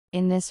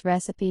In this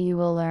recipe you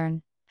will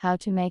learn how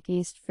to make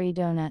yeast-free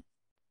donut.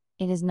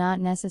 It is not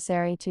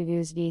necessary to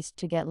use yeast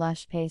to get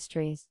lush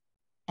pastries.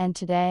 And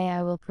today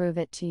I will prove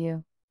it to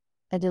you.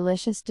 A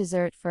delicious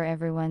dessert for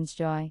everyone's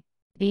joy.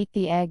 Beat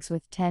the eggs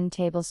with 10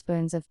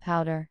 tablespoons of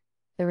powder.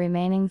 The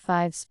remaining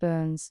 5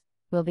 spoons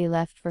will be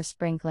left for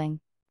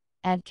sprinkling.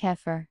 Add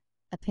kefir,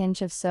 a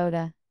pinch of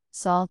soda,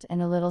 salt and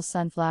a little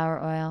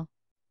sunflower oil.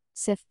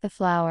 Sift the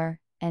flour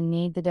and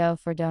knead the dough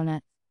for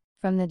donut.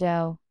 From the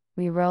dough,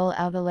 we roll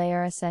out a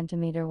layer a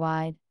centimeter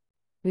wide.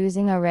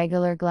 Using a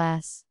regular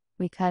glass,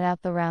 we cut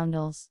out the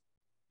roundels.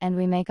 And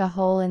we make a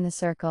hole in the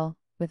circle,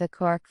 with a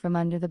cork from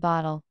under the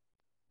bottle.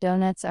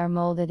 Donuts are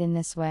molded in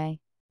this way.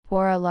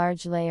 Pour a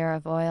large layer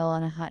of oil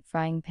on a hot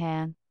frying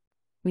pan.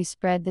 We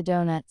spread the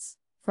donuts,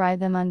 fry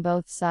them on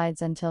both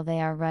sides until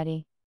they are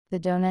ready. The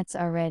donuts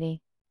are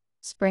ready.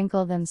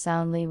 Sprinkle them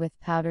soundly with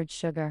powdered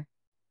sugar.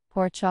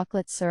 Pour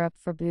chocolate syrup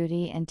for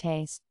beauty and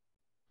taste.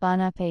 Bon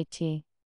appétit!